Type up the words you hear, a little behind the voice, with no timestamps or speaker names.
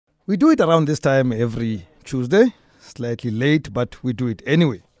We do it around this time every Tuesday, slightly late, but we do it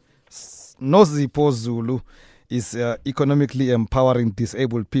anyway. Nozipho Zulu is economically empowering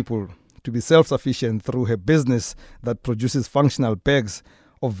disabled people to be self-sufficient through her business that produces functional bags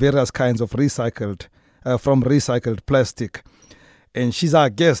of various kinds of from recycled plastic. And she's our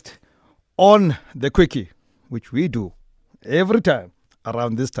guest on the Quikie, which we do every time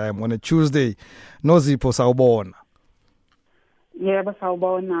around this time on a Tuesday. Nozipho, sawubona. Yebo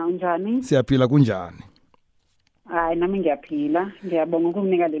sawubona, unjani? Siyaphila kunjani? Hayi nami ngiyaphila, ngiyabonga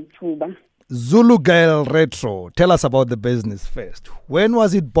ukunika lethuba. Zulugal Retro, tell us about the business first. When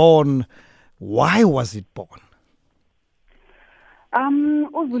was it born? Why was it born?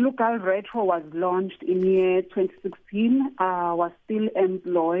 Zulugal Retro was launched in year 2016. I was still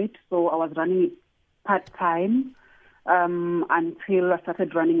employed, so I was running it part-time until I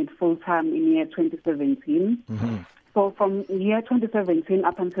started running it full-time in year 2017. Mm-hmm. So from year 2017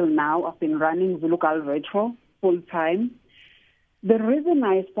 up until now, I've been running Zulugal Retro full-time. The reason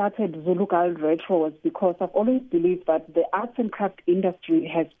I started Zulugal Retro was because I've always believed that the arts and craft industry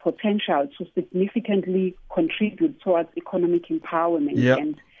has potential to significantly contribute towards economic empowerment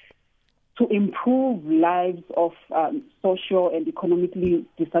and to improve lives of social and economically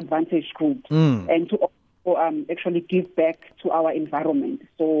disadvantaged groups and to also actually give back to our environment.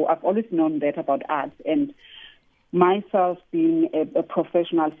 So I've always known that about arts, and myself being a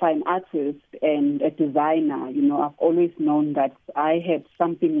professional fine artist and a designer, I've always known that I had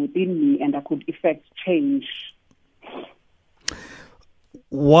something within me and I could effect change.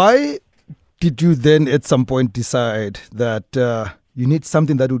 Why did you then at some point decide that you need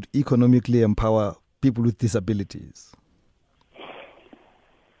something that would economically empower people with disabilities?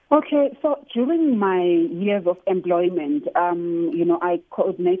 Okay, so during my years of employment, I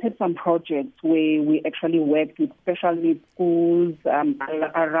coordinated some projects where we actually worked with special needs schools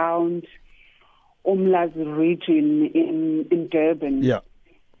around Umlazi region in Durban. Yeah.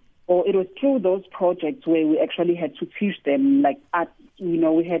 So it was through those projects where we actually had to teach them, like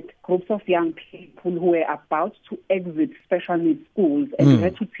we had groups of young people who were about to exit special needs schools, and we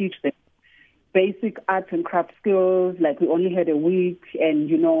had to teach them basic arts and craft skills. Like we only had a week,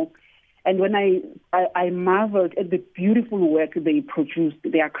 and and when I marveled at the beautiful work they produced,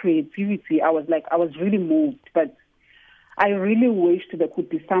 their creativity, I was really moved. But I really wished there could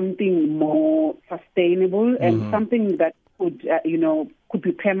be something more sustainable and something that could could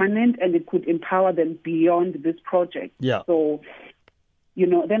be permanent, and it could empower them beyond this project. Yeah. So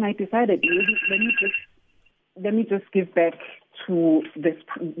then I decided, let me just give back to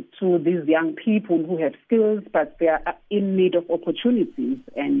these young people who have skills, but they are in need of opportunities.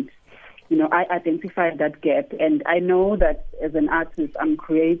 And I identified that gap, and I know that as an artist, I'm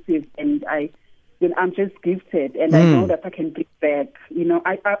creative, and I'm just gifted, and I know that I can give back.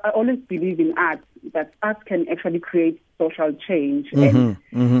 I always believe in art, that art can actually create social change, and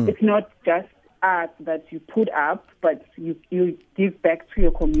it's not just art that you put up, but you give back to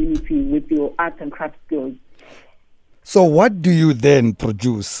your community with your art and craft skills. So what do you then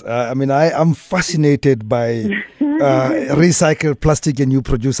produce? I am fascinated by recycled plastic, and you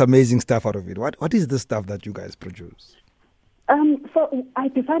produce amazing stuff out of it. What is the stuff that you guys produce? So I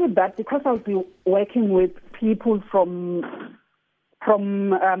decided that because I'll be working with people from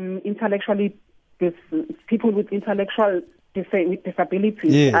people with intellectual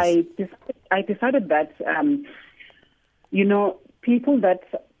disabilities, yes. I decided that people that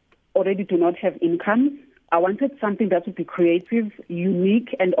already do not have income, I wanted something that would be creative,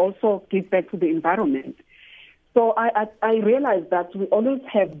 unique, and also give back to the environment. So I realized that we always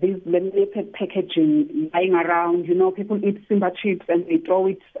have this laminated packaging lying around. People eat Simba chips and they throw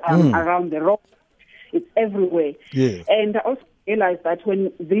it around the road. It's everywhere. Yes. And I also realized that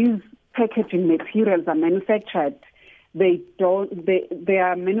when these packaging materials are manufactured, they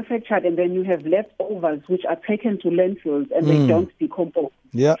are manufactured, and then you have leftovers which are taken to landfills and they don't decompose.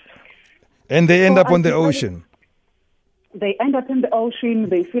 Yeah. And they end up on the ocean. They end up in the ocean.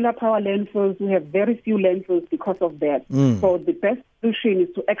 They fill up our landfills. We have very few landfills because of that. So the best solution is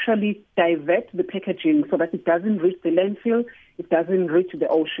to actually divert the packaging so that it doesn't reach the landfill, it doesn't reach the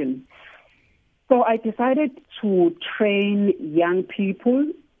ocean. So I decided to train young people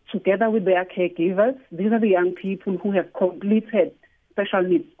together with their caregivers. These are the young people who have completed special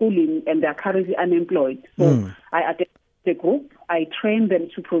needs schooling and they are currently unemployed. So I attended the group. I trained them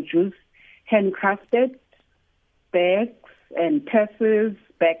to produce handcrafted bags and purses,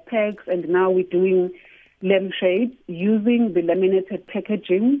 backpacks, and now we're doing lampshades using the laminated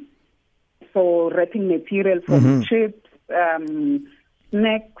packaging. So wrapping material from chips,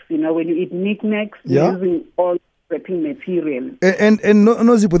 snacks, when you eat knickknacks, using all wrapping material. And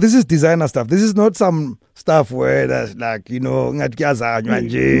Nozipho, this is designer stuff. This is not some stuff where that's like, ngathi kuyazanywa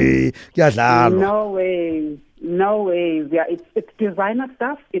nje, kuyadlalwa. No ways. Yeah, it's designer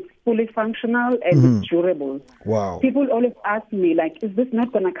stuff. It's fully functional and it's durable. Wow. People always ask me, like, is this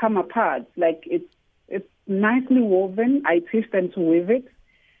not going to come apart? Like, it's nicely woven. I teach them to weave it.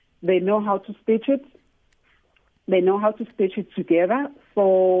 They know how to stitch it. They know how to stitch it together.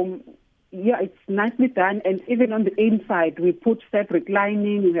 So, yeah, it's nicely done. And even on the inside, we put fabric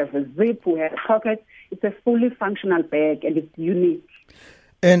lining. We have a zip. We have pockets. It's a fully functional bag, and it's unique.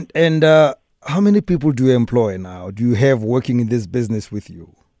 And how many people do you employ now? Do you have working in this business with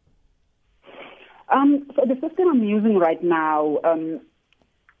you? So the system I'm using right now,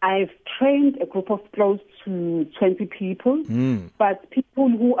 I've trained a group of close to 20 people, but people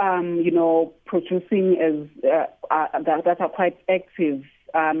who are, producing that are quite active.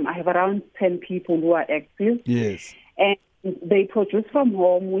 I have around 10 people who are active. Yes. And they produce from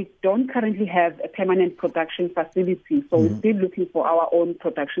home. We don't currently have a permanent production facility, so we're still looking for our own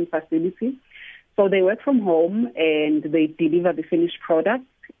production facility. So they work from home and they deliver the finished product.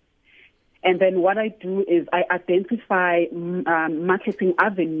 And then what I do is I identify marketing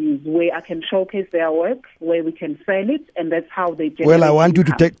avenues where I can showcase their work, where we can sell it, and that's how they generate Well, I want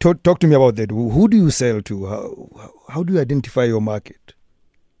income. you to talk to me about that. Who do you sell to? How do you identify your market?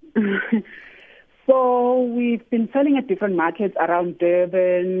 So we've been selling at different markets around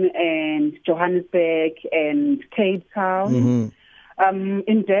Durban and Johannesburg and Cape Town.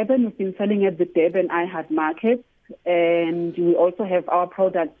 In Durban, we've been selling at the Durban iHeart Market, and we also have our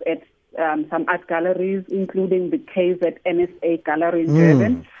products at some art galleries, including the KZNSA Gallery in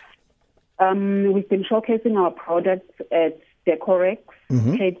Durban. We've been showcasing our products at Decorex,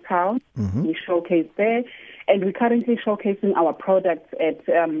 Cape Town. We showcase there, and we're currently showcasing our products at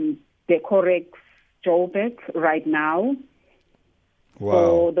Decorex, Joburg right now. Wow.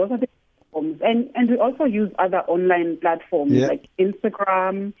 So those are the platforms. And we also use other online platforms like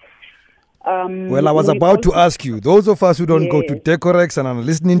Instagram. Well, I was about to ask you, those of us who don't go to Decorex and are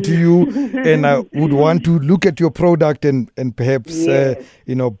listening to you and I would want to look at your product and perhaps,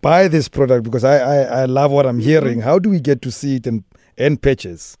 buy this product because I love what I'm hearing. How do we get to see it and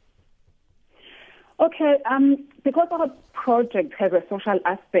purchase? Okay, because our project has a social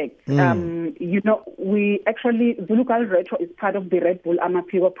aspect, we actually, Zulugal Retro is part of the Red Bull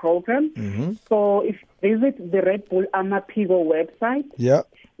Amaphiko program. So if you visit the Red Bull Amaphiko website,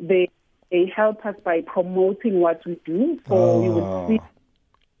 they help us by promoting what we do. So you will see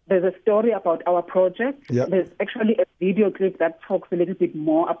there's a story about our project. There's actually a video clip that talks a little bit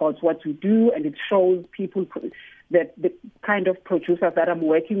more about what we do, and it shows people that the kind of producers that I'm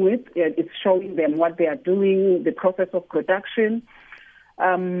working with, it's showing them what they are doing, the process of production.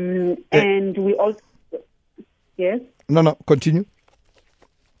 And we also, No, continue.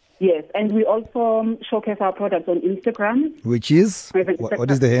 Yes, and we also showcase our products on Instagram. Which is? What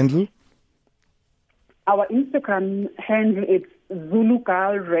is the handle? Our Instagram handle is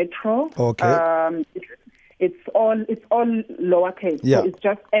Zulugal Retro. Okay. It's all lowercase. So it's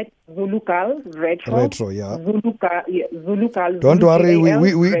just at Zulugal Retro. Zulugal. Don't worry,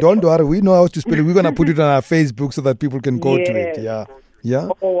 we don't worry. We know how to spell it. We're gonna put it on our Facebook so that people can go to it. Yeah.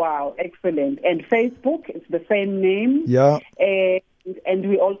 Oh wow, excellent. And Facebook, it's the same name. Yeah. And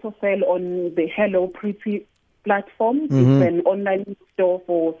we also sell on the Hello Pretty platform. It's an online store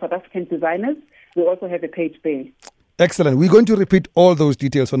for South African designers. We also have a page there. Excellent. We're going to repeat all those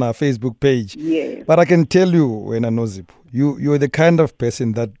details on our Facebook page. Yes. But I can tell you, Wena Nozipho, you're the kind of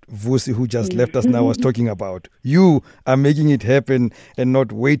person that Vusi, who just left us now, was talking about. You are making it happen and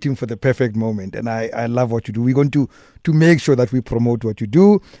not waiting for the perfect moment. And I love what you do. We're going to make sure that we promote what you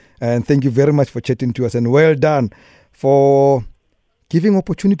do. And thank you very much for chatting to us. And well done for giving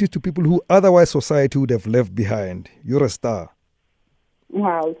opportunities to people who otherwise society would have left behind. You're a star.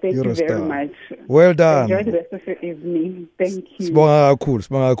 Wow, thank you very much. Well done. Enjoy the rest of your evening. Thank you. Sibonga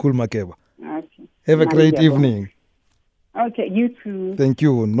kakhulu Makeba. Okay. Have a great evening. Okay, you too. Thank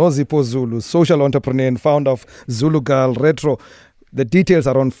you. Nozipho Zulu, social entrepreneur and founder of Zulugal Retro. The details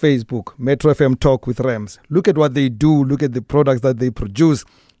are on Facebook, Metro FM Talk with Rams. Look at what they do, look at the products that they produce,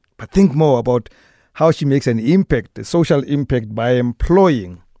 but think more about how she makes an impact, a social impact, by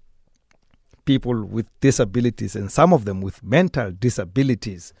employing people with disabilities and some of them with mental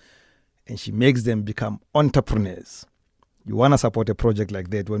disabilities, and she makes them become entrepreneurs. You want to support a project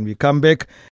like that. When we come back,